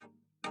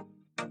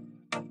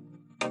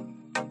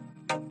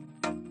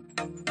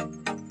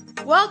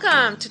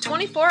Welcome to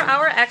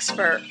 24-Hour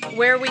Expert,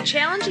 where we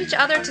challenge each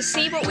other to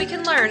see what we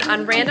can learn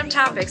on random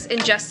topics in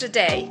just a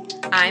day.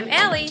 I'm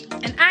Allie.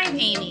 And I'm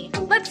Amy.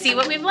 Let's see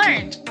what we've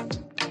learned.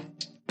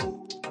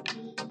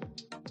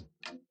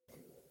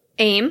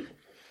 Aim.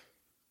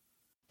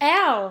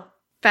 Al.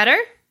 Better?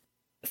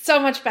 So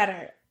much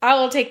better. I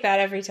will take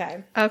that every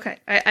time. Okay.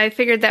 I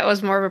figured that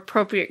was more of an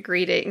appropriate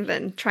greeting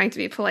than trying to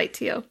be polite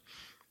to you.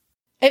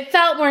 It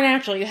felt more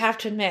natural, you have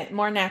to admit.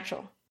 More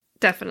natural.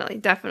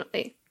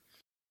 Definitely.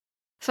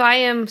 So I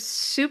am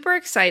super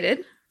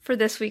excited for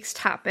this week's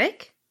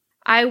topic.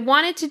 I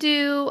wanted to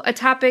do a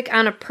topic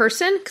on a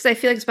person because I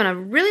feel like it's been a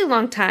really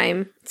long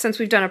time since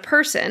we've done a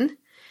person.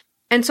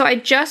 And so I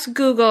just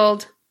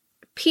Googled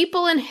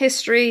people in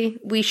history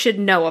we should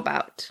know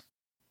about.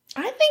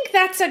 I think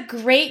that's a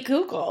great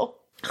Google.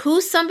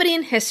 Who's somebody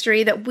in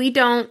history that we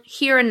don't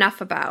hear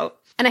enough about?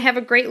 And I have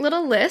a great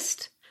little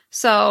list.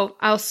 So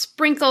I'll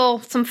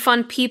sprinkle some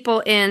fun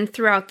people in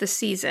throughout the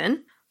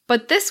season.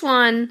 But this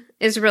one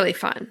is really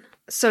fun.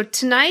 So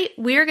tonight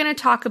we are going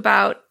to talk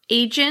about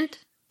Agent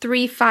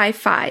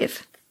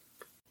 355.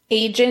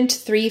 Agent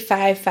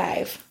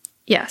 355.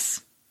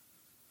 Yes.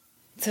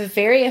 It's a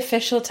very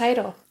official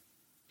title.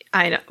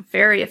 I know.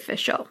 Very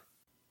official.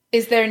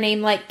 Is their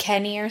name like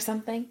Kenny or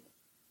something?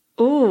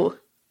 Ooh.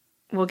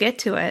 We'll get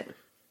to it.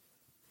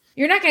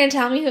 You're not going to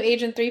tell me who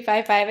Agent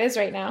 355 is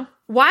right now?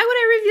 Why would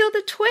I reveal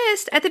the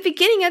twist at the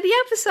beginning of the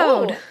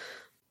episode? Oh,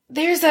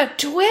 there's a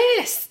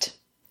twist.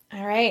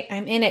 All right,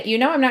 I'm in it. You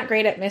know I'm not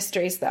great at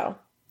mysteries, though.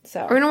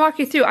 So we're going to walk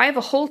you through. I have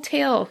a whole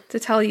tale to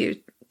tell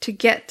you to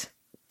get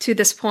to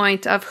this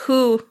point of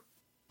who.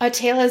 A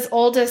tale as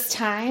old as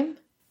time?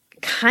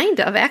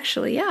 Kind of,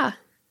 actually, yeah.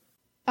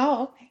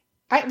 Oh,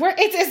 okay.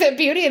 Is it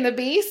Beauty and the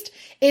Beast?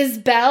 Is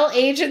Belle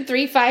Agent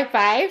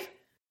 355?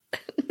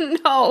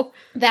 No.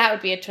 That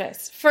would be a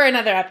twist. For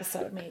another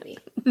episode, maybe.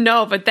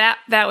 No, but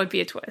that would be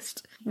a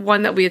twist.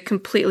 One that we would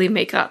completely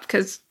make up,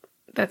 because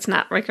that's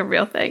not like a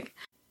real thing.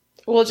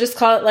 We'll just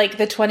call it like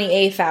the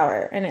 28th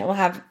hour, and it will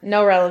have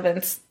no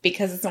relevance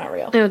because it's not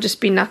real. It'll just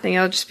be nothing.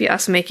 It'll just be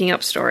us making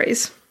up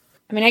stories.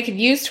 I mean, I could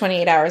use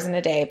 28 hours in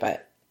a day,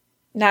 but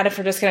not if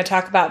we're just going to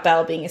talk about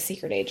Belle being a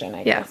secret agent,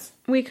 I guess.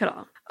 Yeah, we could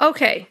all.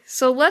 Okay,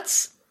 so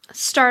let's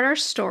start our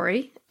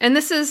story. And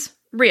this is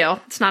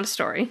real. It's not a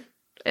story.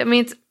 I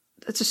mean,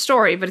 it's a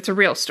story, but it's a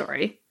real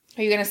story.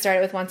 Are you going to start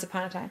it with Once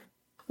Upon a Time?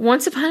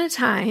 Once upon a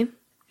time,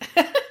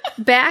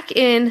 back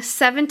in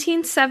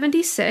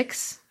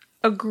 1776...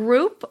 a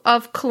group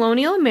of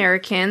colonial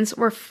Americans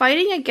were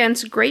fighting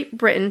against Great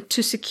Britain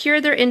to secure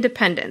their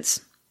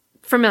independence.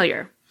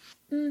 Familiar?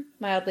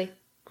 Mildly.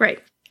 Great.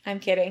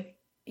 I'm kidding.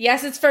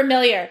 Yes, it's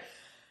familiar.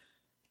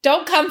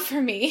 Don't come for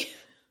me.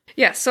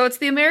 Yes, so it's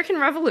the American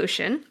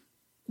Revolution.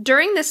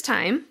 During this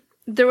time,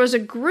 there was a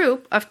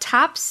group of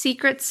top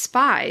secret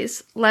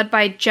spies led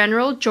by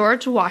General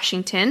George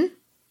Washington.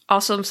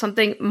 Also,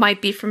 something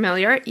might be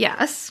familiar.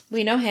 Yes.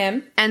 We know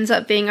him. Ends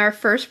up being our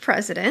first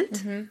president.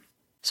 Mm-hmm.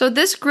 So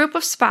this group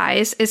of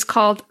spies is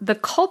called the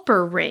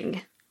Culper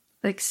Ring,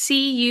 like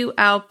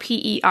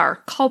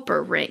C-U-L-P-E-R,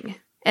 Culper Ring.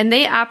 And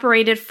they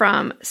operated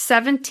from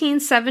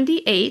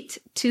 1778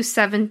 to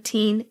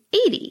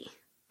 1780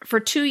 for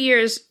 2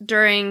 years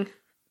during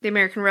the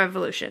American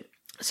Revolution.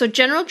 So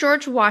General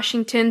George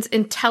Washington's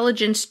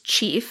intelligence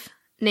chief,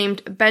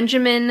 named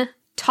Benjamin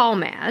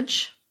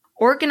Tallmadge,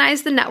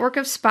 organized the network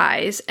of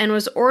spies and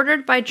was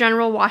ordered by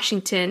General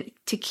Washington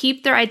to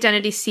keep their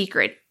identity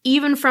secret,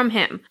 even from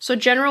him. So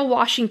General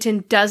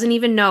Washington doesn't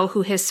even know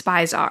who his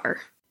spies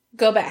are.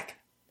 Go back.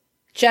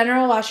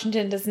 General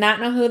Washington does not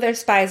know who their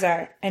spies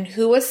are. And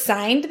who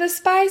assigned the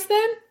spies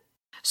then?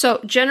 So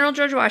General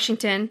George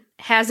Washington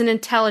has an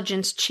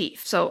intelligence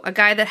chief, so a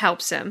guy that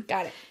helps him.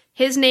 Got it.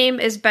 His name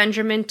is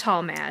Benjamin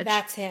Tallmadge.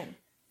 That's him. Okay.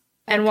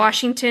 And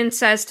Washington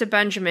says to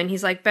Benjamin,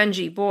 he's like,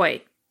 Benji,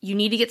 boy, you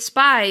need to get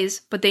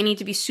spies, but they need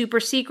to be super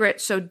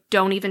secret, so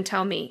don't even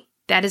tell me.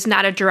 That is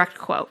not a direct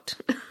quote.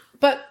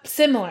 But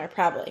similar,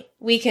 probably.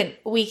 We can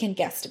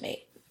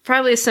guesstimate.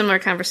 Probably a similar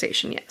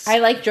conversation, yes. I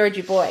like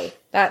Georgie Boy.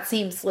 That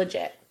seems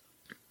legit.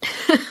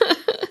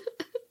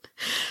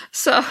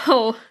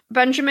 So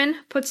Benjamin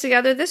puts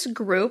together this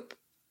group.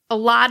 A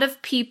lot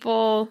of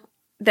people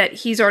that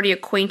he's already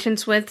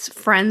acquaintance with,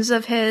 friends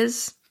of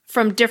his,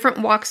 from different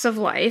walks of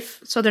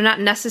life. So they're not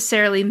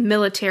necessarily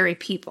military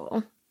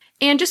people.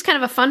 And just kind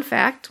of a fun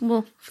fact,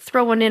 we'll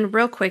throw one in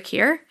real quick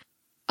here.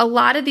 A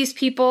lot of these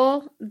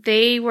people,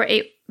 they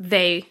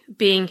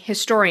being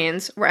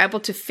historians, were able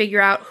to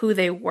figure out who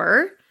they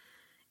were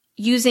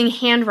using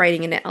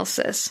handwriting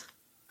analysis.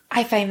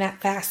 I find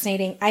that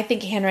fascinating. I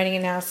think handwriting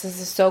analysis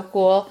is so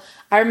cool.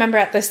 I remember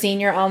at the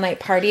senior all-night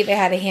party, they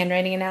had a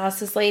handwriting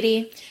analysis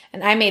lady,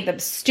 and I made the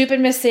stupid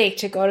mistake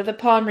to go to the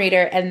palm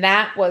reader, and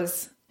that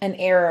was an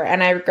error,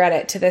 and I regret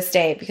it to this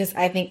day because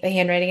I think the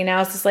handwriting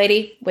analysis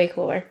lady, way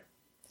cooler.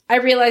 I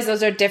realize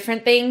those are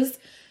different things,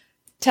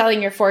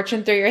 telling your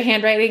fortune through your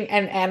handwriting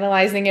and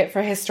analyzing it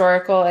for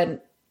historical and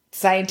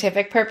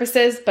scientific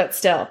purposes, but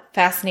still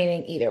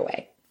fascinating either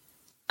way.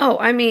 Oh,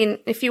 I mean,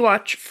 if you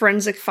watch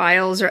Forensic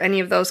Files or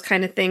any of those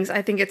kind of things,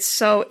 I think it's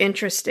so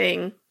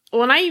interesting.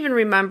 Well, and I even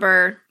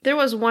remember there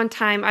was one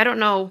time, I don't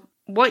know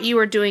what you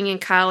were doing in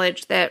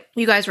college that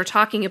you guys were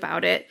talking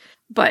about it,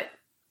 but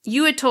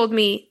you had told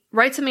me,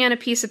 write something on a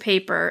piece of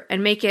paper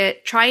and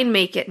try and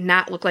make it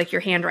not look like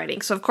your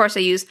handwriting. So of course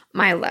I use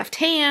my left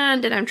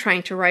hand and I'm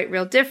trying to write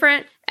real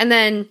different. And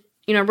then,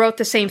 wrote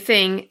the same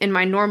thing in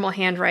my normal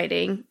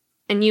handwriting,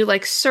 and you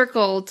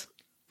circled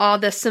all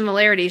the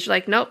similarities. You're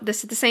like, nope,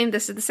 this is the same,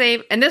 this is the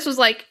same. And this was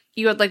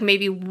you had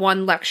maybe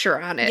one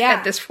lecture on it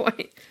at this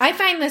point. I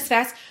find this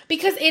fast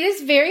because it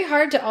is very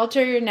hard to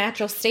alter your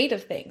natural state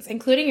of things,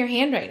 including your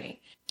handwriting,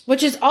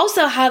 which is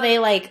also how they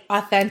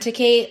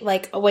authenticate,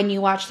 when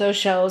you watch those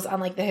shows on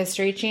the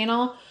History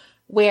Channel,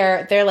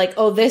 where they're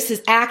oh, this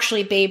is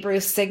actually Babe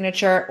Ruth's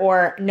signature,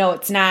 or no,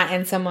 it's not,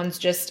 and someone's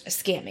just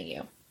scamming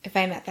you. I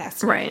find that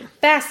fascinating. Right.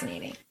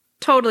 Fascinating.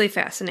 Totally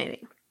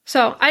fascinating.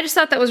 So I just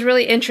thought that was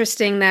really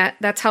interesting that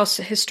that's how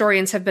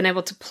historians have been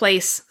able to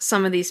place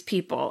some of these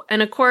people.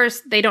 And of course,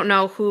 they don't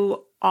know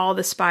who all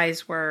the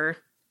spies were.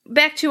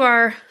 Back to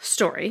our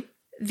story.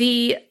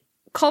 The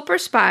Culper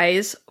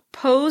spies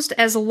posed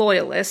as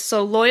loyalists.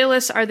 So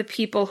loyalists are the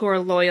people who are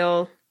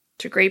loyal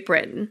to Great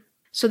Britain.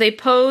 So they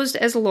posed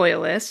as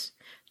loyalists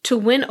to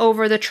win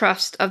over the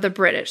trust of the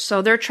British.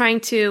 So they're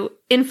trying to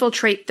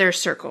infiltrate their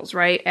circles,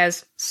 right?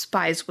 As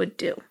spies would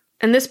do.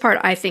 And this part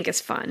I think is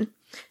fun.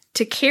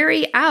 To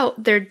carry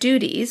out their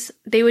duties,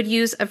 they would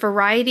use a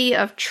variety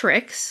of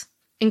tricks,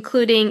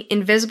 including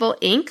invisible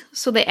ink.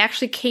 So they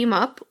actually came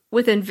up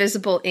with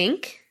invisible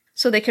ink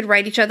so they could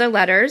write each other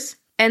letters.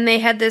 And they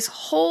had this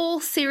whole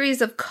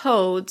series of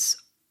codes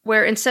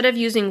where instead of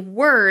using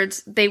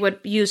words, they would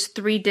use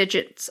 3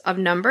 digits of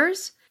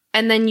numbers.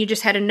 And then you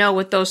just had to know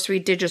with those 3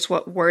 digits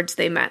what words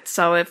they meant.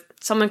 So if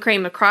someone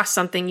came across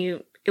something,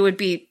 it would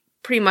be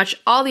pretty much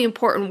all the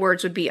important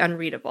words would be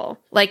unreadable,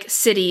 like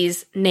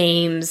cities,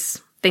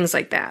 names, things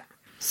like that.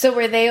 So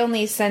were they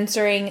only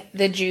censoring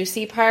the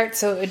juicy part?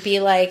 So it would be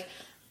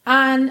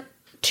on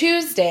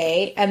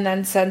Tuesday and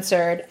then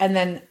censored, and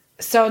then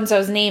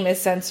so-and-so's name is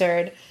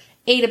censored,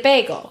 ate a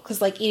bagel. Because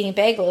eating a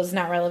bagel is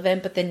not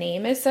relevant, but the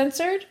name is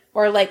censored?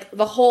 Or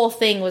the whole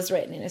thing was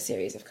written in a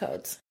series of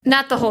codes?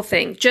 Not the whole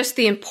thing, just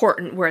the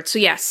important words. So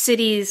yeah,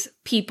 cities,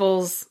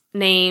 peoples,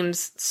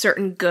 names,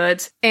 certain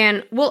goods.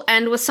 And we'll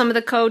end with some of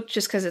the code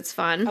just because it's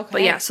fun. Okay.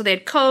 But yeah, so they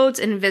had codes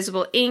and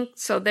invisible ink.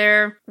 So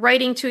they're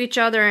writing to each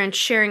other and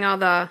sharing all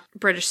the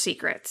British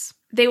secrets.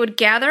 They would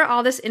gather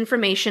all this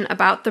information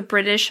about the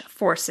British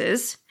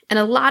forces. And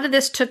a lot of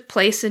this took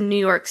place in New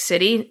York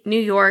City. New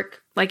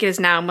York, like it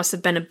is now, must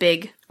have been a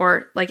big,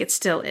 or like it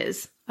still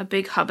is, a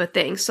big hub of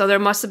things. So there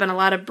must have been a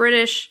lot of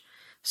British.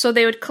 So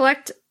they would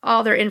collect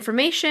all their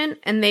information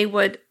and they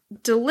would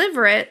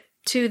deliver it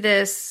to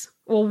this,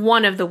 well,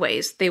 one of the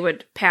ways they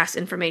would pass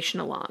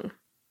information along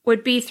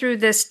would be through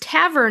this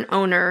tavern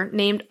owner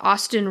named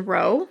Austin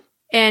Rowe.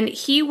 And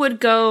he would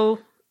go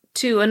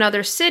to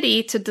another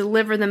city to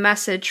deliver the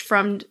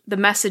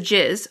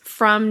messages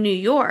from New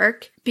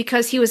York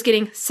because he was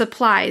getting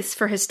supplies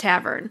for his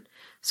tavern.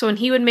 So when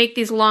he would make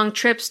these long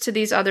trips to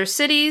these other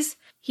cities,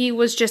 he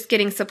was just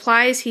getting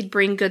supplies. He'd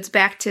bring goods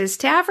back to his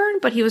tavern,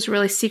 but he was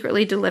really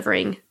secretly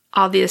delivering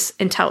all this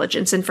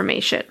intelligence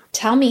information.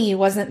 Tell me he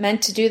wasn't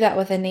meant to do that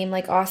with a name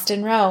like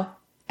Austin Rowe.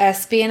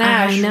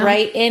 Espionage,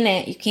 right in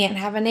it. You can't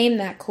have a name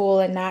that cool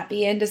and not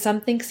be into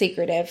something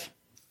secretive.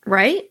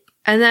 Right?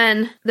 And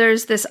then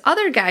there's this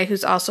other guy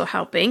who's also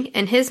helping,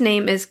 and his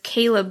name is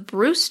Caleb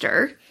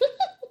Brewster.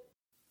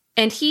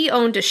 And he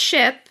owned a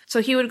ship,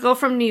 so he would go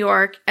from New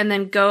York and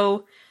then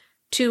go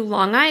to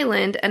Long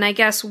Island. And I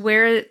guess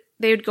where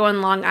they would go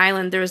in Long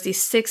Island, there was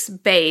these 6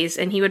 bays,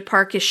 and he would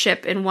park his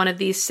ship in one of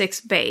these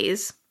 6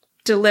 bays,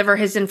 deliver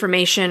his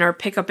information or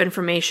pick up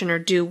information or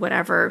do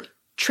whatever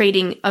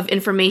trading of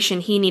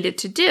information he needed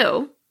to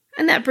do.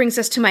 And that brings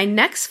us to my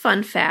next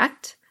fun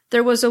fact.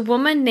 There was a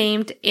woman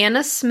named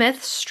Anna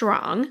Smith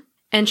Strong,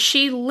 and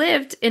she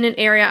lived in an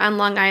area on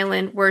Long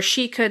Island where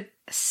she could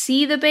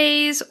see the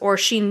bays or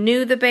she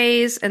knew the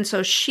bays, and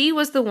so she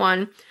was the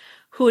one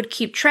who would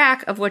keep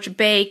track of which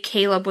bay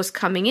Caleb was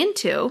coming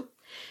into,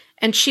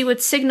 and she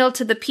would signal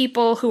to the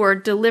people who were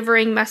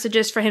delivering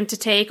messages for him to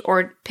take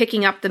or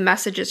picking up the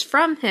messages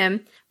from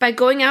him by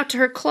going out to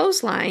her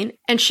clothesline,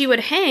 and she would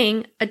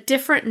hang a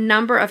different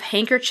number of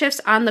handkerchiefs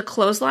on the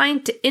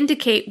clothesline to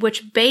indicate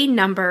which bay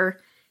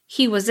number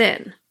he was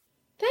in.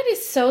 That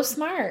is so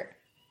smart.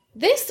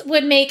 This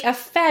would make a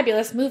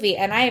fabulous movie,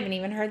 and I haven't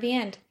even heard the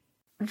end.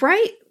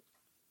 Right?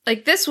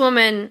 This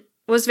woman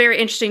was very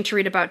interesting to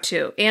read about,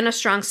 too. Anna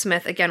Strong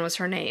Smith, again, was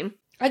her name.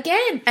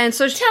 Again? And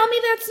so tell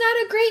me that's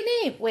not a great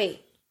name.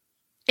 Wait.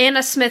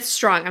 Anna Smith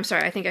Strong. I'm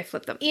sorry, I think I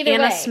flipped them.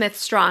 Anna Smith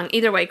Strong.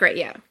 Either way, great,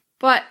 yeah.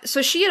 But,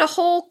 so she had a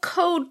whole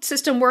code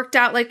system worked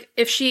out,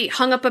 if she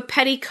hung up a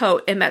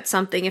petticoat, it meant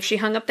something. If she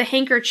hung up the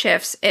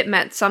handkerchiefs, it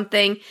meant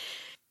something.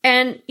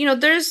 And,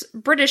 there's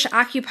British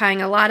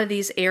occupying a lot of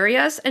these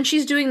areas, and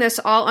she's doing this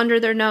all under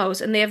their nose,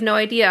 and they have no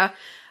idea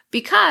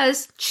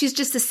because she's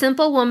just a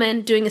simple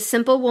woman doing a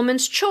simple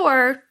woman's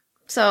chore,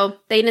 So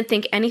they didn't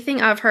think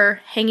anything of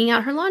her hanging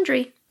out her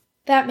laundry.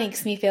 That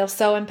makes me feel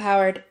so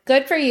empowered.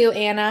 Good for you,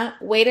 Anna.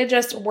 Way to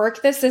just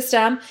work the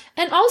system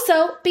and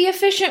also be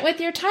efficient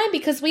with your time,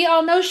 because we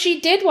all know she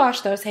did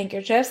wash those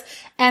handkerchiefs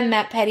and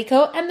that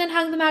petticoat and then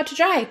hung them out to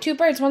dry. 2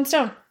 birds, 1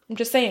 stone. I'm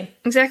just saying.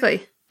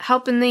 Exactly.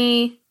 Helping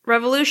the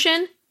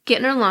revolution,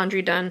 getting her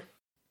laundry done.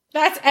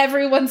 That's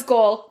everyone's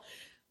goal.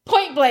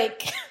 Point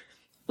blank.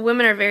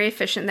 Women are very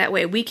efficient that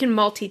way. We can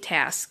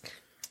multitask.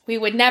 We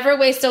would never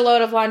waste a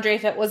load of laundry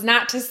if it was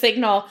not to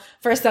signal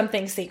for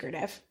something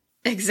secretive.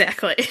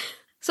 Exactly.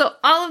 So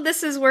all of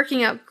this is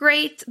working out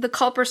great. The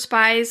Culper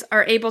spies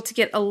are able to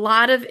get a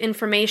lot of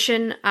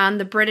information on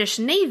the British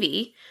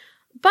Navy,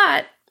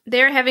 but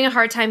they're having a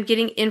hard time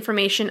getting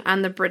information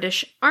on the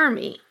British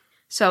Army.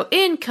 So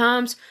in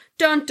comes,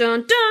 dun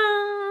dun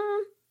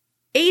dun,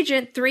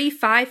 Agent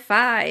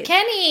 355.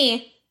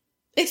 Kenny!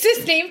 Is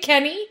his name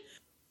Kenny?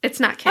 It's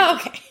not Kenny. Oh,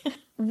 okay.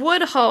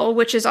 Woodhull,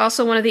 which is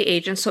also one of the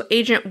agents, so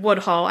Agent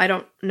Woodhull, I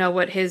don't know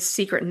what his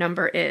secret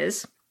number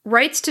is,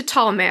 writes to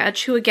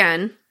Talmadge, who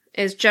again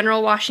is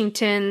General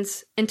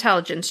Washington's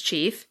intelligence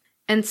chief,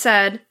 and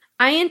said,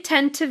 I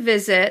intend to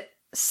visit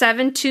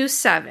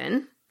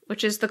 727,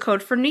 which is the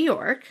code for New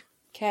York,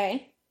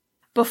 Okay.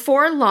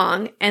 before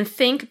long, and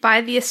think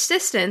by the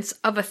assistance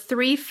of a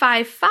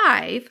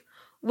 355,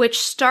 which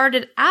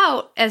started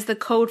out as the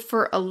code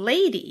for a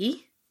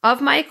lady, of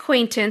my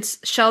acquaintance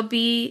shall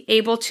be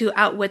able to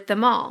outwit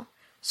them all.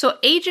 So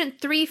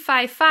Agent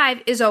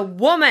 355 is a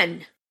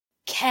woman.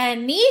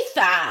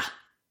 Kenitha!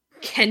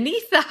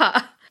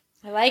 Kenitha.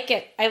 I like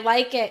it. I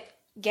like it.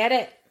 Get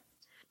it.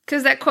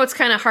 Because that quote's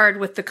kind of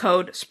hard with the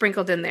code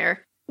sprinkled in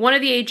there. One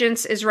of the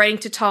agents is writing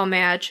to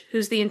Talmadge,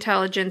 who's the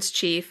intelligence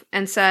chief,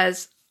 and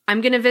says,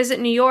 I'm going to visit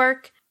New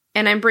York,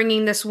 and I'm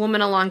bringing this woman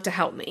along to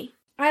help me.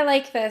 I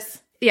like this.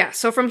 Yeah,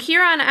 so from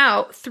here on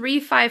out,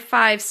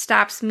 355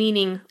 stops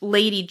meaning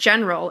lady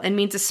general and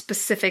means a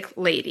specific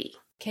lady.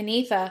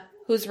 Kenitha,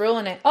 who's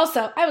ruling it.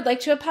 Also, I would like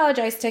to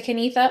apologize to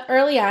Kenitha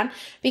early on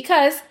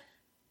because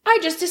I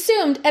just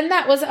assumed, and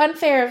that was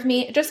unfair of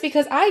me, just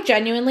because I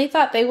genuinely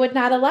thought they would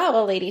not allow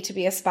a lady to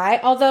be a spy.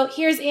 Although,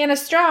 here's Anna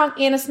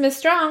Smith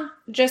Strong,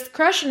 just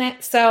crushing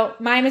it. So,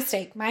 my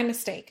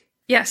mistake.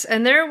 Yes,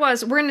 and we're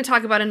going to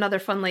talk about another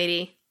fun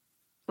lady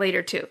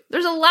later too.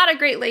 There's a lot of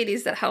great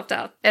ladies that helped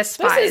out as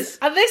spies.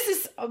 This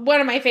is one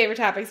of my favorite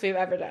topics we've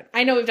ever done.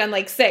 I know we've done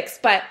like 6,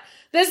 but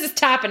this is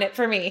topping it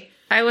for me.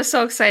 I was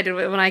so excited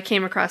when I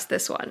came across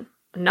this one.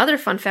 Another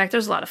fun fact,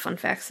 there's a lot of fun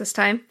facts this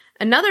time.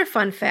 Another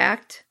fun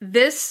fact,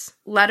 this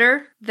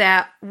letter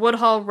that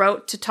Woodhull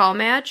wrote to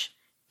Talmadge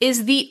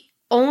is the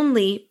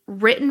only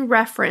written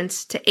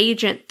reference to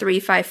Agent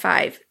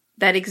 355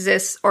 that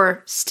exists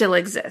or still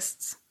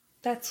exists.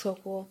 That's so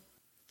cool.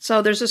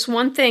 So there's this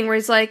one thing where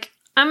he's like,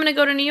 I'm going to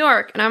go to New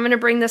York and I'm going to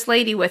bring this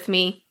lady with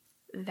me.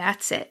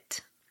 That's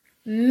it.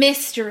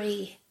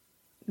 Mystery.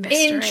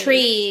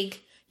 Intrigue.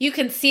 You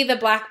can see the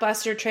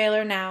Blockbuster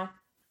trailer now.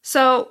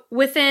 So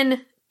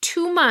within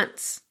 2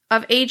 months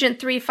of Agent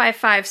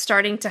 355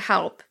 starting to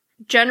help,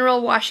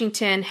 General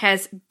Washington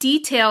has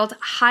detailed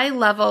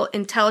high-level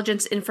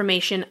intelligence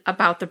information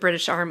about the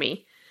British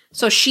Army.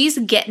 So she's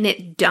getting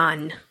it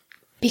done.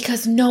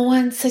 Because no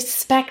one's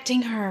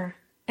suspecting her.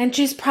 And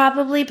she's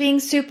probably being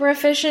super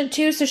efficient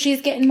too, so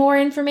she's getting more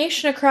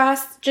information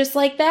across just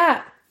like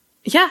that.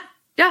 Yeah.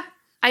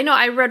 I know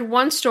I read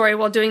one story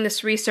while doing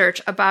this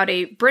research about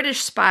a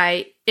British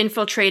spy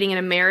infiltrating an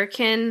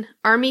American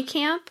army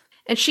camp.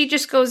 And she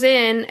just goes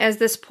in as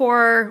this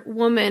poor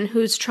woman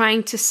who's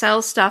trying to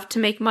sell stuff to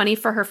make money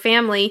for her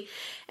family.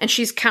 And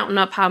she's counting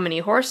up how many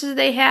horses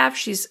they have.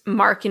 She's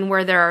marking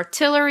where their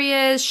artillery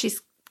is. She's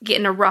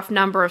getting a rough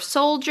number of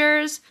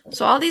soldiers.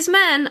 So all these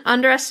men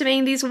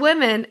underestimating these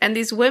women, and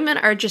these women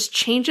are just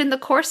changing the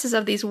courses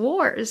of these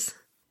wars.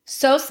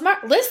 So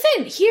smart.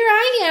 Listen, here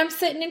I am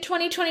sitting in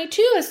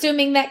 2022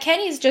 assuming that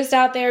Kenny's just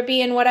out there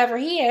being whatever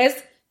he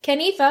is.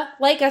 Kenitha,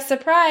 like a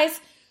surprise,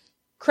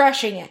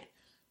 crushing it.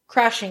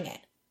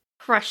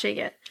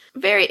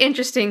 Very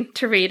interesting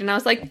to read. And I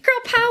was like, girl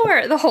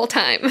power the whole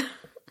time.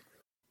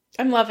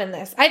 I'm loving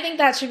this. I think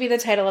that should be the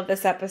title of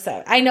this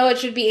episode. I know it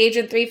should be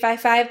Agent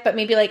 355, but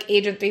maybe like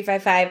Agent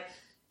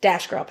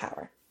 355 - Girl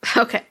Power.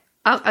 Okay.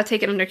 I'll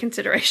take it under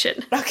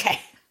consideration. Okay.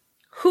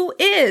 Who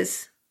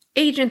is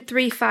Agent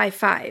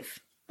 355?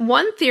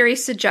 One theory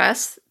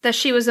suggests that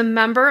she was a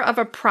member of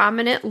a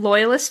prominent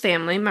Loyalist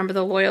family. Remember,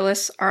 the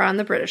Loyalists are on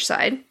the British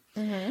side.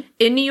 Mm-hmm.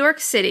 In New York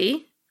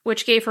City,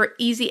 which gave her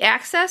easy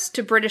access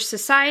to British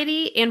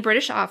society and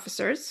British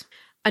officers.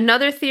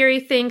 Another theory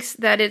thinks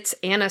that it's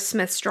Anna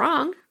Smith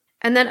Strong.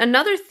 And then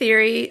another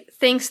theory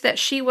thinks that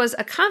she was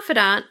a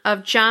confidant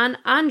of John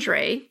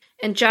Andre.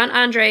 And John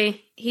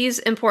Andre, he's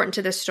important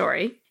to this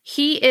story.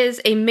 He is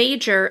a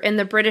major in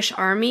the British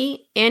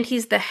Army, and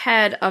he's the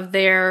head of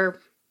their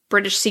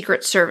British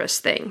Secret Service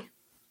thing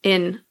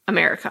in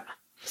America.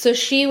 So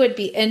she would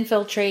be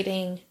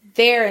infiltrating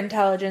their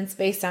intelligence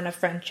based on a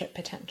friendship,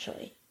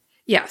 potentially.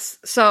 Yes.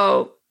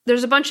 So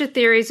there's a bunch of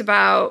theories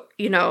about,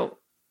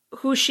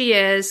 who she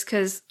is,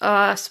 because,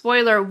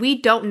 spoiler,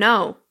 we don't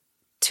know.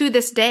 to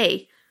this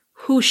day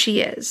who she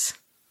is.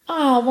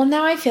 Oh, well,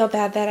 now I feel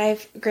bad that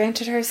I've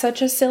granted her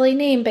such a silly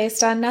name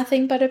based on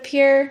nothing but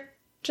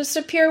just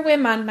a pure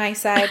whim on my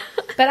side.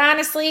 But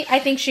honestly, I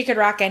think she could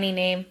rock any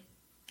name.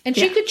 And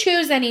she could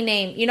choose any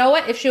name. You know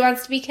what? If she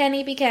wants to be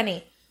Kenny, be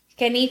Kenny.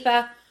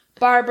 Kenitha,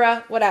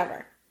 Barbara,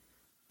 whatever.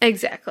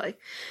 Exactly.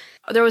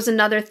 There was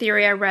another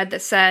theory I read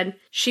that said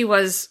she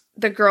was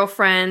the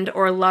girlfriend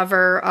or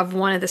lover of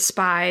one of the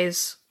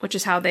spies, which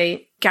is how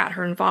they got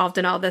her involved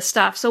in all this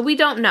stuff. So we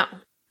don't know.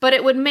 But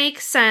it would make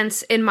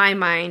sense in my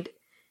mind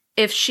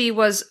if she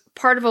was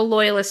part of a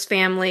loyalist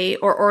family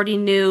or already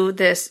knew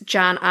this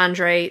John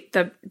Andre,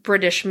 the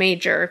British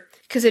major,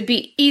 because it'd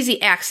be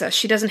easy access.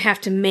 She doesn't have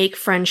to make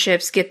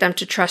friendships, get them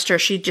to trust her.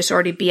 She'd just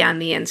already be on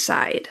the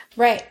inside.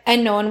 Right.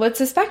 And no one would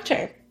suspect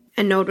her.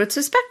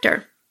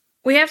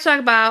 We have to talk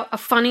about a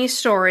funny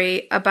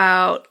story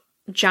about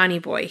Johnny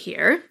Boy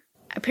here.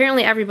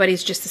 Apparently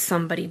everybody's just a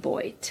somebody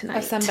boy tonight.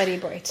 A somebody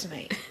boy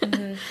tonight.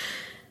 Mm-hmm.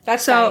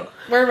 That's fine.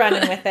 We're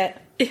running with it.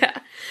 Yeah.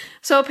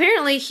 So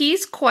apparently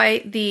he's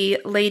quite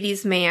the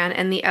ladies' man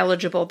and the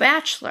eligible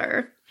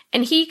bachelor.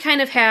 And he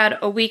kind of had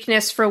a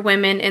weakness for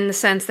women in the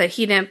sense that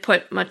he didn't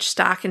put much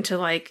stock into,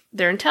 like,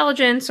 their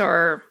intelligence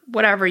or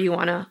whatever you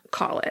want to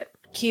call it.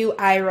 Cue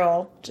eye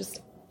roll.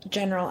 Just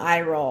general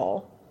eye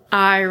roll.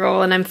 Eye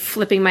roll, and I'm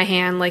flipping my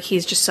hand like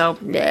he's just so...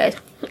 Bleh.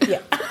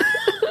 Yeah.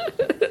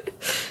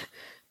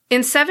 In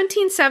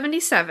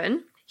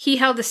 1777, he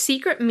held a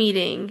secret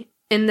meeting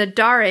in the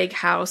Darragh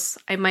house,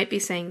 I might be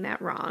saying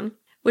that wrong,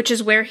 which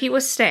is where he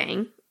was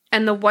staying,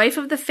 and the wife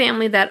of the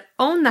family that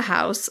owned the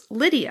house,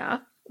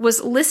 Lydia,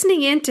 was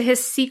listening in to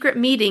his secret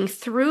meeting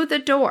through the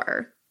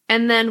door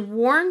and then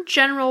warned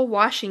General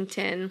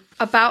Washington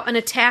about an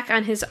attack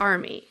on his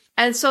army.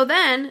 And so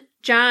then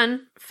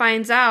John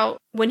finds out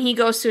when he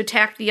goes to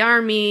attack the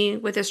army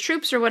with his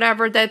troops or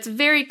whatever, that's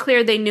very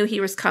clear they knew he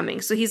was coming.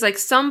 So he's like,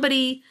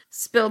 somebody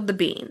spilled the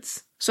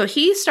beans. So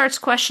he starts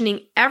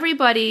questioning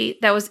everybody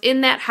that was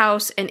in that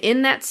house and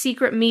in that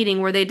secret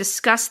meeting where they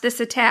discussed this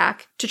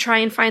attack to try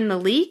and find the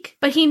leak.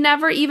 But he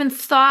never even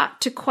thought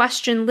to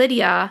question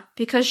Lydia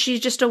because she's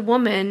just a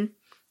woman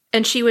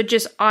and she would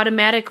just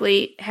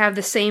automatically have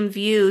the same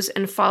views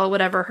and follow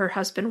whatever her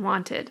husband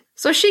wanted.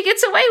 So she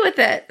gets away with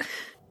it.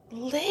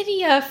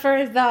 Lydia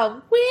for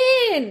the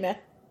win.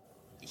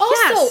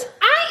 Also,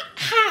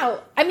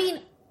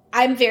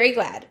 I'm very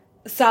glad.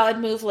 Solid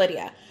move,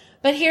 Lydia.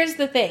 But here's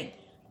the thing.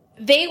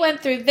 They went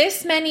through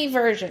this many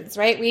versions,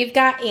 right? We've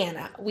got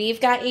Anna.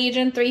 We've got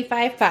Agent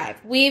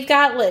 355. We've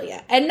got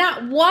Lydia. And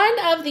not one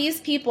of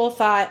these people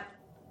thought,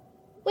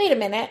 wait a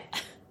minute.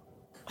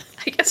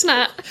 I guess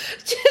not.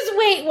 Just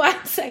wait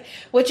 1 sec.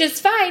 Which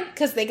is fine,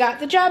 because they got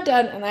the job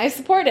done, and I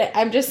support it.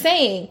 I'm just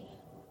saying,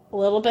 a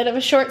little bit of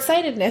a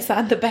short-sightedness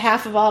on the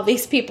behalf of all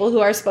these people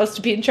who are supposed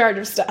to be in charge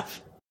of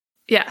stuff.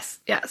 Yes.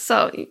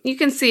 So you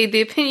can see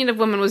the opinion of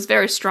women was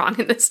very strong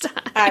in this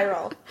time. Eye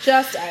roll.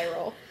 Just eye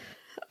roll.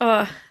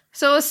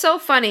 So it was so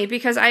funny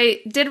because I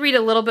did read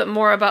a little bit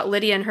more about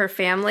Lydia and her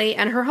family,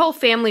 and her whole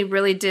family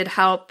really did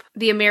help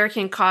the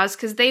American cause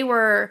because they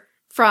were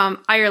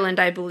from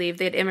Ireland, I believe.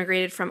 They had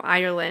immigrated from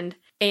Ireland.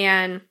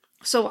 And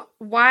so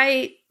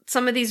why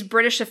some of these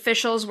British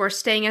officials were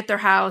staying at their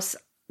house,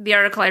 the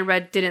article I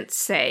read didn't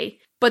say.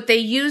 But they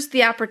used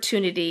the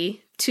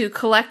opportunity to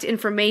collect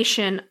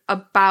information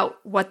about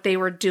what they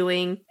were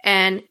doing.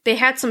 And they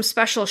had some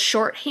special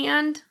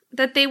shorthand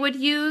that they would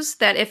use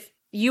that if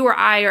you or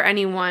I or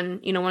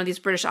anyone, one of these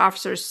British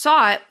officers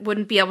saw it,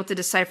 wouldn't be able to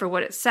decipher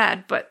what it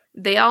said, but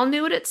they all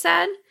knew what it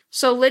said.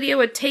 So Lydia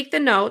would take the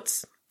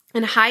notes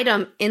and hide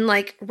them in,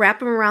 wrap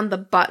them around the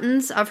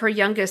buttons of her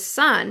youngest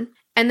son,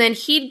 and then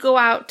he'd go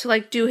out to,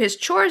 do his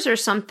chores or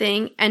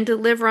something and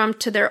deliver them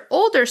to their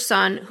older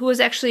son, who was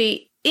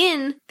actually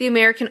in the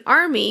American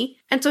Army,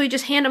 and so he'd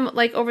just hand them,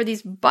 over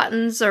these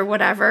buttons or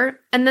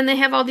whatever, and then they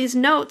have all these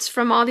notes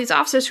from all these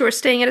officers who are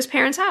staying at his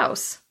parents'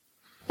 house.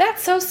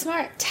 That's so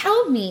smart.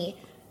 Tell me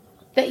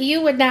that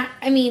you would not,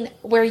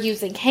 we're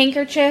using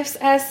handkerchiefs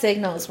as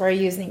signals. We're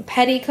using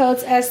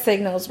petticoats as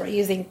signals. We're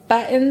using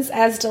buttons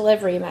as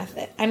delivery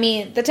method.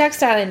 The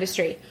textile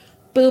industry,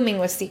 booming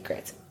with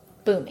secrets.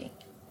 Booming.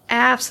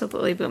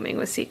 Absolutely booming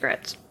with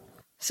secrets.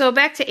 So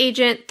back to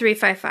Agent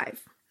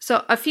 355.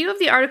 So a few of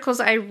the articles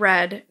I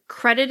read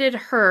credited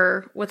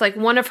her with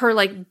one of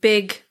her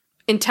big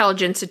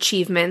intelligence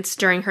achievements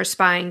during her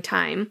spying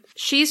time.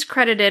 She's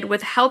credited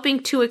with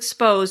helping to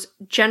expose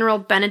General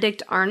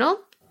Benedict Arnold.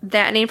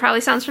 That name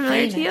probably sounds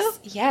familiar to you?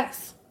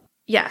 Yes.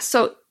 Yes.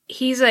 So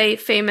he's a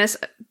famous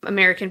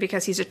American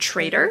because he's a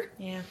traitor.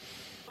 Yeah.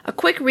 A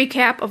quick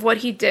recap of what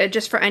he did,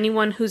 just for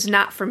anyone who's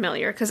not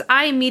familiar, because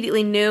I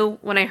immediately knew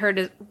when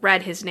I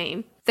read his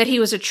name that he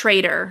was a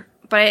traitor,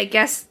 but I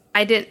guess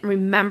I didn't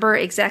remember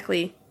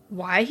exactly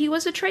why he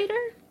was a traitor.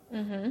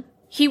 Mm-hmm.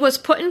 He was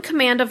put in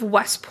command of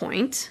West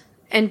Point.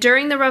 And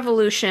during the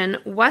Revolution,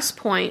 West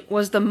Point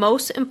was the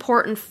most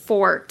important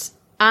fort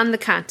on the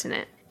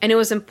continent. And it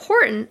was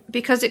important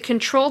because it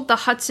controlled the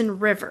Hudson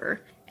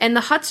River. And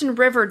the Hudson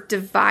River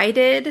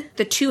divided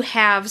the two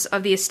halves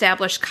of the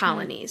established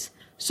colonies.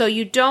 So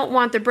you don't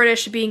want the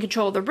British to be in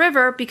control of the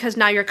river because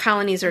now your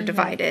colonies are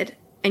divided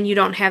and you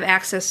don't have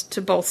access to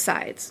both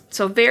sides.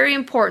 So very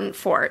important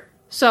fort.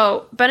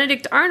 So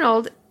Benedict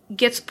Arnold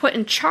gets put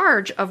in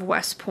charge of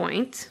West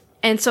Point.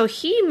 And so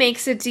he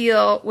makes a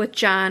deal with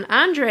John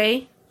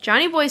Andre,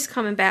 Johnny Boy's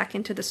coming back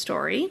into the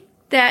story,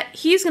 that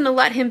he's going to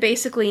let him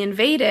basically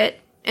invade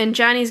it, and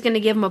Johnny's going to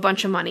give him a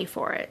bunch of money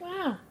for it.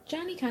 Wow,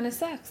 Johnny kind of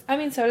sucks. I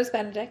mean, so does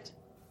Benedict.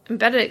 And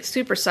Benedict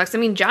super sucks. I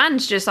mean,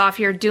 John's just off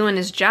here doing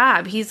his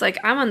job. He's like,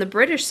 I'm on the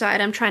British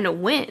side, I'm trying to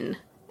win.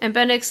 And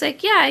Benedict's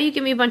like, yeah, you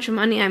give me a bunch of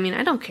money. I mean,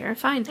 I don't care,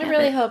 fine. I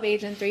really hope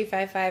Agent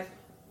 355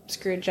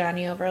 screwed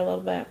Johnny over a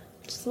little bit.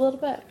 Just a little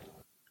bit.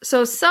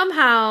 So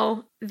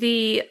somehow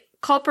the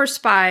Culper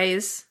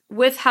spies,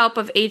 with help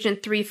of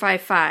Agent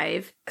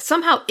 355,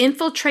 somehow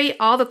infiltrate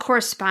all the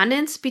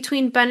correspondence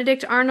between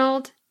Benedict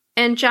Arnold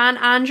and John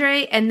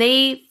Andre, and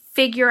they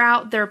figure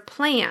out their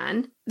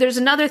plan. There's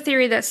another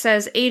theory that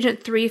says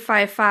Agent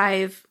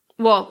 355,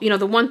 well,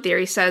 the one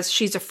theory says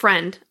she's a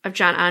friend of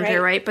John Andre,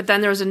 right? But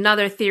then there was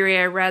another theory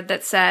I read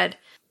that said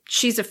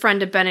she's a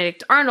friend of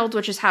Benedict Arnold,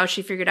 which is how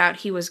she figured out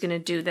he was going to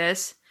do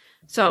this.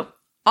 So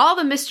all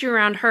the mystery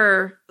around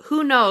her,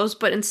 who knows,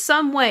 but in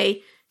some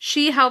way,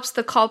 she helps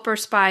the Culper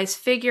spies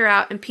figure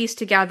out and piece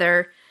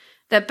together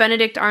that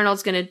Benedict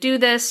Arnold's going to do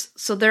this,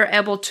 so they're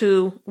able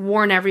to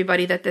warn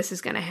everybody that this is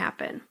going to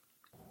happen.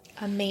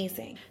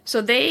 Amazing.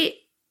 So the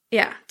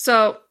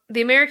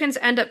Americans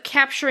end up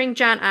capturing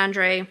John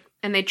Andre,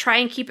 and they try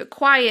and keep it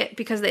quiet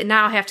because they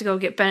now have to go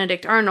get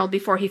Benedict Arnold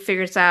before he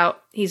figures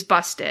out he's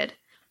busted.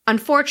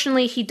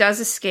 Unfortunately, he does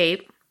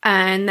escape,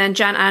 and then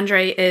John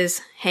Andre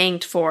is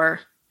hanged for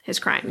his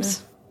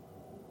crimes.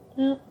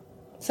 Well,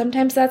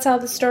 sometimes that's how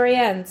the story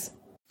ends.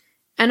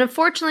 And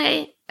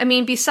unfortunately, I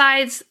mean,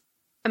 besides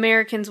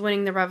Americans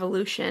winning the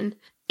revolution,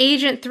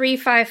 Agent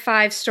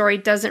 355's story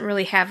doesn't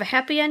really have a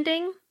happy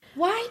ending.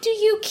 Why do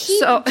you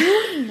keep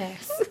doing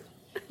this?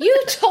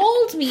 You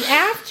told me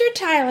after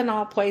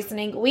Tylenol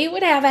poisoning we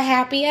would have a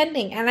happy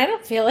ending, and I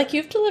don't feel like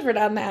you've delivered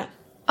on that.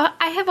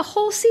 I have a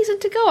whole season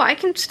to go. I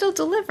can still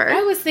deliver.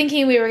 I was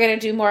thinking we were going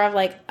to do more of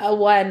like a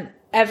one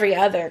every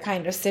other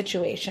kind of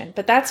situation,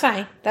 but that's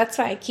fine. That's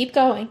fine. Keep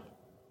going.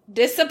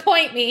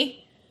 Disappoint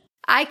me.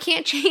 I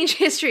can't change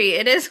history.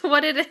 It is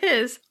what it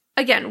is.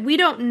 Again, we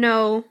don't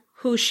know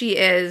who she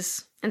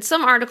is. And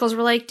some articles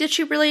were like, did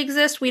she really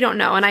exist? We don't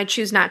know. And I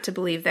choose not to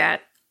believe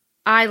that.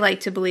 I like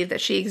to believe that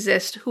she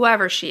exists,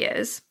 whoever she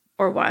is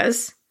or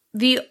was.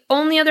 The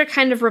only other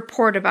kind of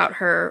report about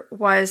her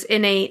was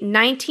in a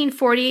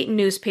 1948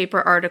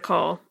 newspaper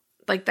article.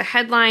 Like the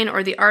headline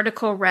or the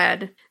article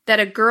read that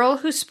a girl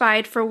who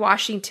spied for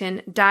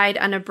Washington died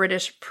on a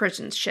British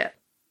prison ship.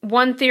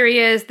 One theory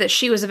is that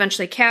she was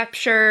eventually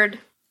captured,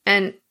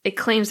 and it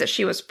claims that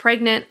she was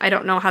pregnant. I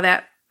don't know how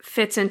that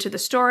fits into the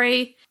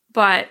story,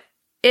 but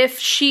if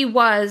she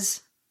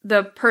was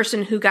the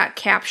person who got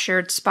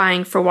captured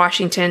spying for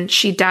Washington,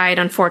 she died,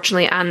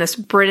 unfortunately, on this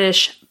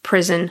British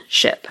prison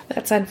ship.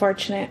 That's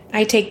unfortunate.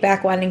 I take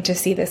back wanting to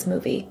see this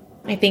movie.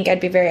 I think I'd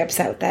be very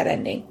upset with that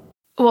ending.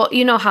 Well,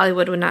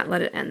 Hollywood would not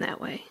let it end that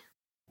way.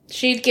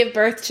 She'd give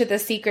birth to the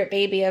secret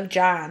baby of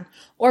John,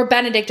 or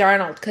Benedict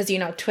Arnold, because,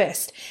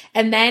 twist.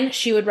 And then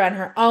she would run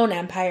her own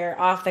empire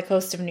off the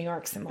coast of New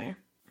York somewhere.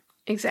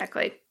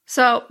 Exactly.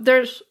 So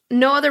there's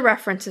no other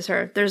references to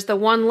her. There's the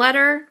one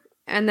letter,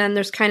 and then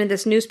there's kind of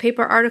this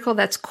newspaper article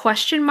that's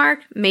question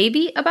mark,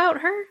 maybe,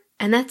 about her.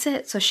 And that's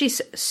it. So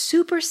she's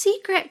super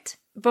secret.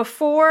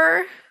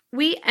 Before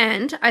we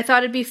end, I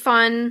thought it'd be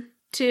fun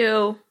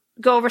to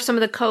go over some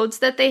of the codes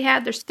that they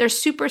had. There's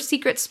super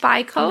secret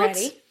spy codes.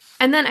 I'm ready.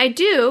 And then I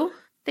do,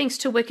 thanks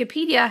to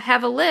Wikipedia,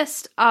 have a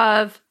list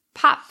of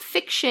pop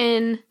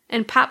fiction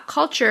and pop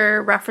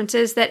culture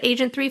references that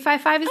Agent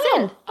 355 is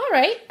in. All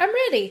right. I'm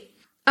ready.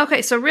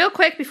 Okay, so real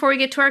quick, before we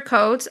get to our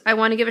codes, I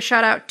want to give a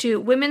shout out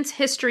to Women's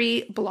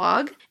History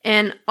blog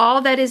and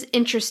All That Is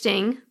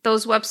Interesting.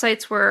 Those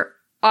websites were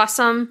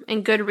awesome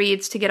and good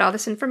reads to get all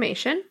this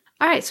information.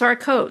 All right, so our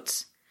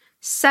codes.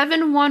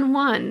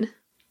 711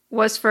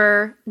 was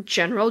for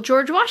General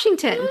George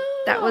Washington.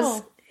 Oh. That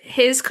was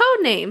his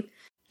code name.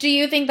 Do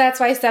you think that's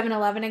why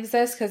 7-Eleven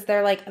exists? Because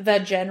they're like the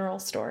general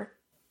store?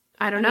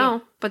 I don't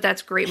know, but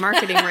that's great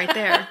marketing right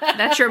there.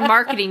 That's your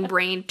marketing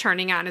brain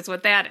turning on is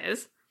what that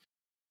is.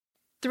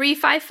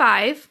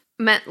 355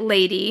 meant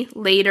lady,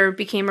 later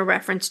became a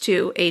reference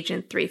to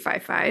Agent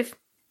 355.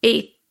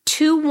 A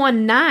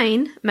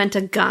 219 meant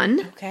a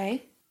gun.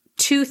 Okay.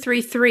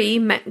 233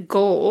 meant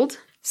gold.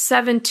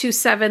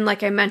 727,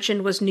 like I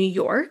mentioned, was New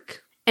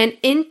York. And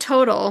in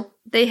total,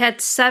 they had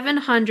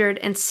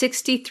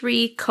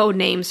 763 code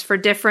names for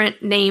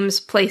different names,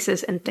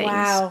 places, and things.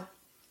 Wow.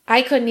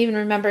 I couldn't even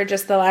remember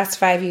just the last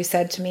 5 you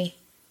said to me,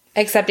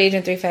 except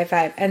Agent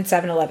 355 and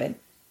 7-Eleven,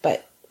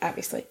 but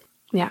obviously.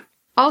 Yeah.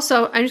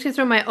 Also, I'm just going to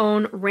throw my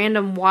own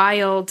random,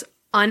 wild,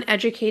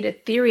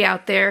 uneducated theory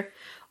out there.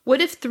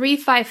 What if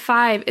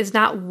 355 is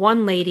not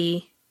one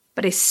lady,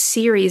 but a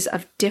series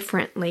of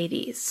different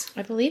ladies?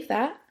 I believe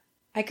that.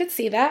 I could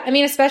see that. I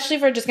mean, especially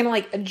if we're just going to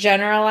like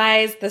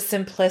generalize the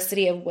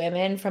simplicity of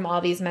women from all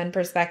these men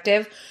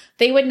perspective,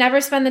 they would never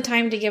spend the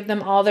time to give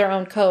them all their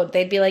own code.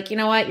 They'd be like, you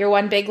know what? You're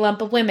one big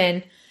lump of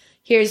women.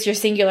 Here's your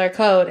singular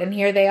code. And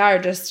here they are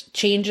just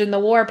changing the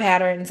war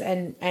patterns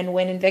and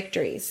winning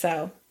victories.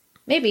 So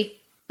maybe.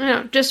 I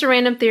don't know, just a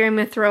random theory I'm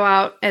going to throw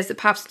out as it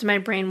pops into my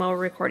brain while we're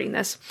recording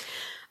this.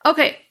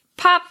 Okay,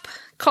 pop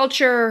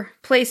culture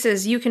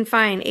places you can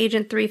find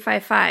Agent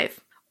 355.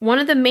 One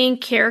of the main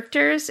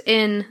characters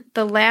in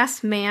The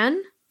Last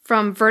Man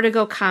from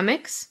Vertigo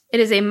Comics.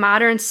 It is a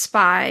modern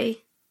spy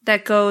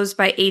that goes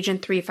by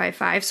Agent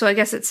 355. So I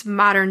guess it's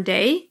modern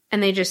day,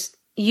 and they just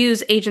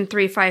use Agent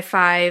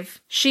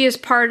 355. She is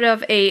part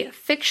of a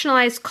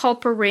fictionalized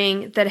Culper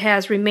ring that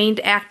has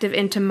remained active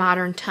into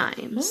modern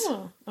times.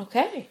 Oh,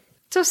 okay.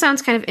 So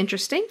sounds kind of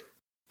interesting.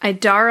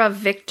 Idara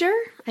Victor,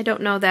 I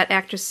don't know that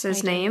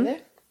actress's name. Either.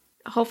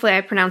 Hopefully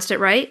I pronounced it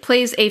right,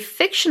 plays a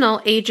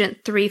fictional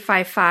Agent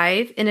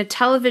 355 in a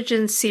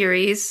television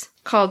series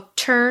called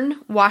Turn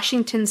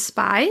Washington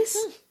Spies.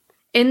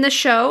 In the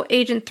show,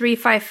 Agent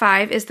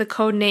 355 is the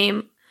code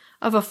name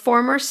of a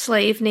former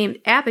slave named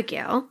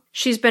Abigail.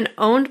 She's been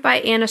owned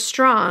by Anna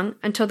Strong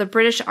until the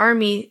British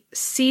Army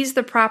seized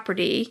the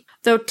property.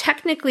 Though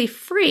technically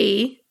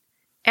free,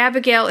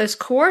 Abigail is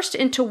coerced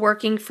into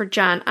working for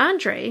John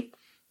Andre,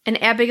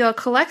 and Abigail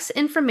collects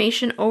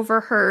information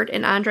overheard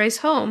in Andre's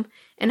home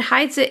and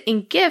hides it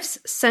in gifts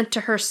sent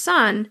to her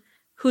son,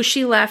 who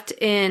she left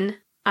in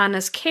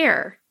Anna's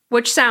care,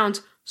 which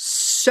sounds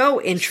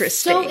so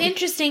interesting. So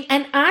interesting,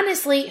 and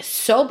honestly,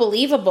 so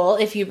believable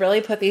if you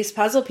really put these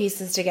puzzle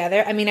pieces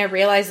together. I mean, I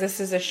realize this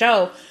is a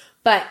show,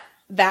 but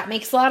that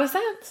makes a lot of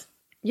sense.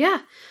 Yeah.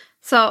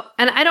 So,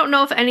 and I don't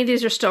know if any of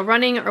these are still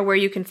running or where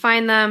you can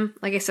find them.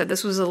 Like I said,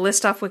 this was a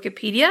list off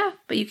Wikipedia,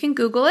 but you can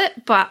Google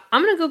it. But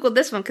I'm going to Google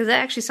this one because it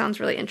actually sounds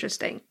really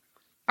interesting.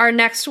 Our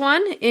next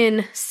one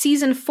in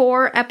Season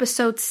 4,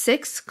 Episode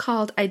 6,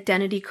 called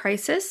Identity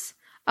Crisis,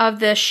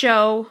 of the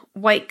show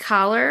White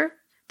Collar.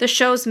 The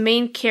show's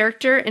main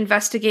character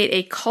investigate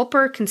a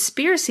Culper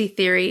conspiracy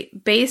theory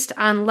based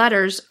on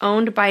letters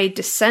owned by a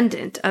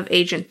descendant of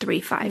Agent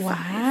 355.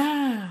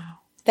 Wow.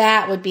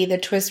 That would be the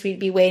twist we'd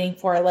be waiting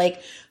for,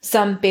 like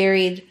some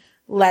buried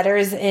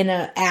letters in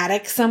an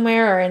attic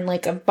somewhere or in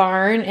like a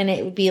barn, and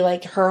it would be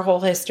like her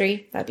whole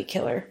history. That'd be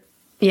killer.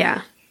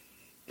 Yeah.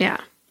 Yeah.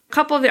 A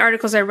couple of the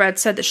articles I read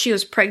said that she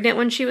was pregnant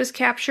when she was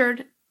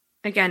captured.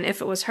 Again,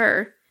 if it was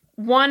her.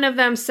 One of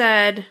them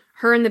said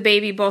her and the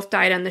baby both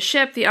died on the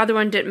ship. The other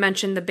one didn't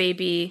mention the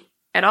baby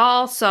at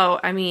all. So,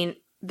 I mean,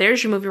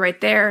 there's your movie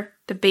right there.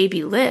 The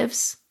baby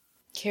lives.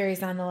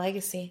 Carries on the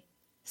legacy.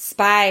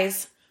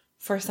 Spies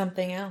for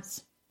something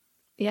else.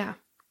 Yeah.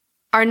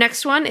 Our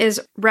next one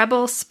is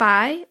Rebel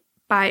Spy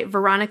by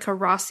Veronica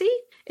Rossi.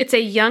 It's a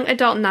young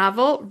adult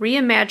novel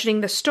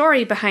reimagining the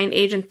story behind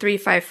Agent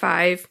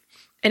 355,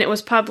 and it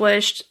was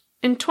published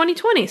in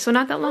 2020, so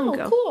not that long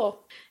ago. Cool.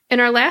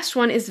 And our last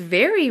one is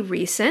very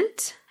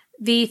recent.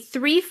 The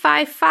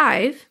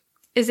 355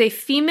 is a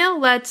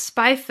female-led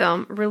spy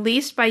film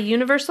released by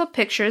Universal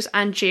Pictures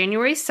on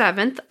January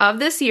 7th of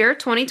this year,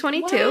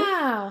 2022.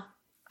 Wow.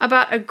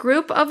 About a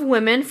group of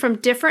women from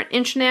different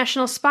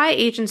international spy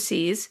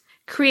agencies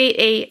create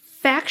a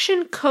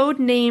faction code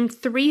named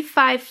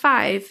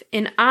 355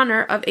 in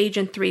honor of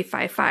Agent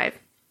 355.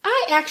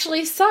 I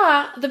actually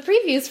saw the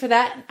previews for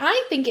that, and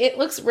I think it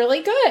looks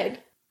really good.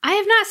 I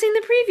have not seen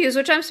the previews,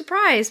 which I'm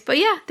surprised. But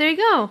yeah, there you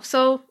go.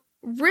 So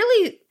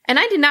really, and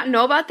I did not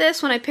know about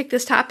this when I picked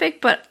this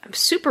topic, but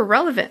super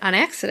relevant on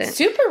accident.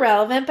 Super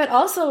relevant, but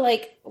also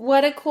like,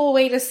 what a cool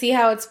way to see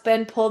how it's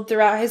been pulled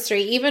throughout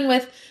history, even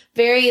with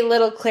very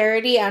little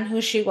clarity on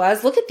who she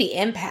was. Look at the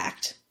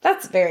impact.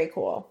 That's very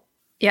cool.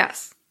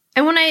 Yes.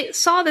 And when I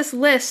saw this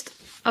list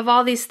of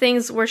all these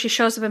things where she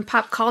shows up in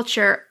pop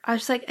culture, I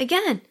was like,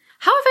 again,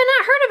 how have I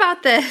not heard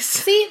about this?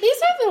 See,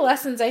 these are the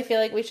lessons I feel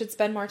like we should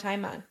spend more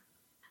time on.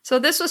 So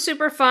this was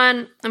super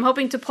fun. I'm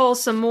hoping to pull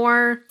some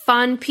more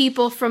fun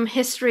people from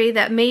history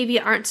that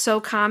maybe aren't so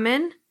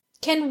common.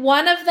 Can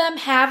one of them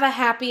have a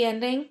happy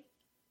ending,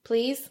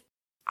 please?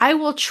 I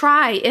will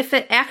try if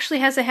it actually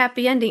has a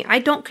happy ending. I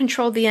don't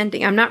control the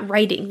ending. I'm not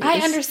writing these. I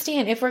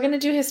understand. If we're going to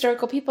do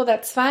historical people,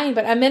 that's fine.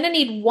 But I'm going to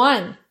need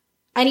one.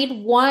 I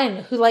need one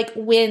who, like,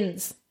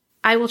 wins.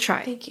 I will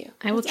try. Thank you.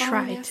 I will That's all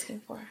try. I'm asking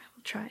for. I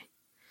will try.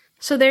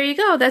 So there you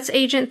go. That's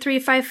Agent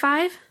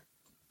 355.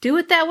 Do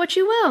with that what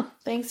you will.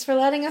 Thanks for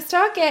letting us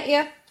talk at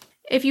you.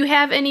 If you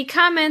have any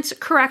comments,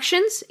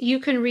 corrections, you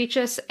can reach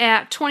us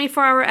at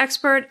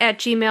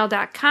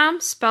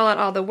 24hourexpert@gmail.com. Spell out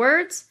all the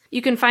words.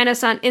 You can find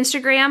us on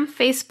Instagram,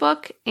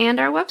 Facebook, and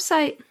our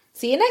website.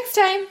 See you next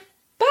time.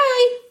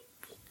 Bye.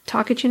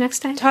 Talk at you next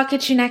time. Talk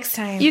at you next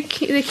time.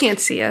 They can't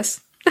see us.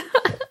 Bye.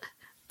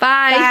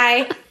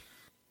 Bye.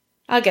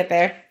 I'll get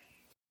there.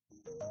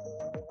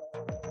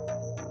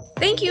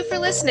 Thank you for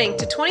listening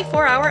to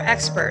 24 Hour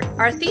Expert.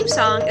 Our theme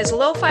song is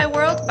Lo-Fi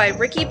World by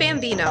Ricky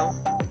Bambino.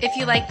 If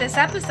you like this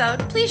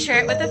episode, please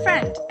share it with a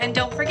friend. And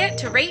don't forget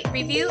to rate,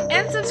 review,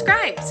 and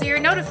subscribe so you're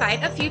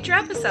notified of future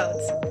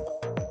episodes.